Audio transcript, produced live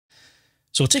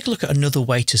So we'll take a look at another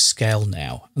way to scale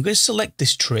now. I'm going to select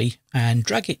this tree and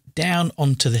drag it down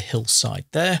onto the hillside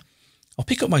there. I'll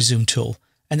pick up my zoom tool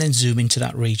and then zoom into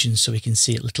that region so we can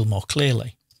see it a little more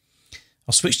clearly.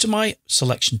 I'll switch to my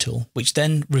selection tool, which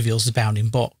then reveals the bounding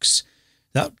box.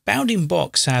 That bounding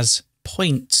box has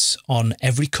points on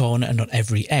every corner and on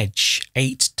every edge,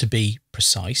 8 to be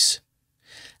precise.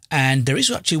 And there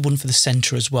is actually one for the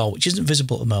center as well, which isn't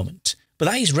visible at the moment, but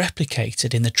that is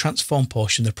replicated in the transform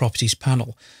portion of the properties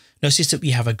panel. Notice that we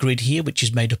have a grid here, which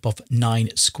is made up of 9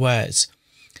 squares.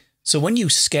 So when you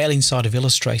scale inside of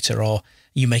Illustrator or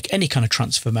you make any kind of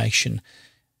transformation,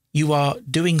 you are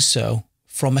doing so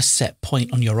from a set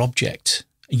point on your object.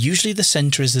 Usually the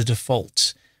center is the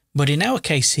default, but in our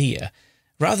case here,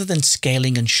 rather than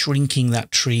scaling and shrinking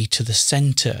that tree to the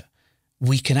center,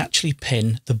 we can actually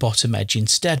pin the bottom edge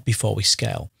instead before we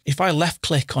scale. If I left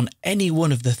click on any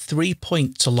one of the 3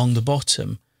 points along the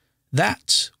bottom,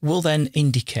 that will then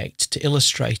indicate to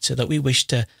Illustrator that we wish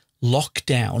to lock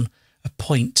down a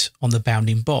point on the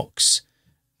bounding box.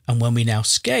 And when we now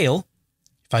scale,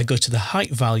 if I go to the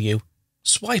height value,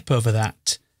 swipe over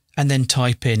that, and then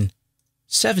type in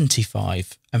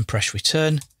 75 and press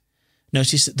return,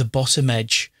 notice that the bottom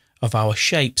edge of our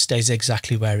shape stays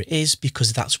exactly where it is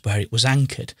because that's where it was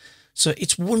anchored. So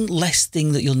it's one less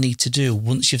thing that you'll need to do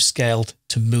once you've scaled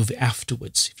to move it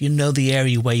afterwards. If you know the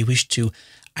area where you wish to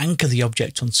anchor the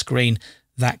object on screen,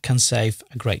 that can save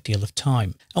a great deal of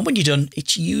time. And when you're done,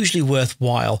 it's usually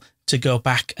worthwhile to go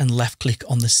back and left click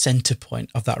on the center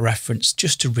point of that reference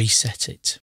just to reset it.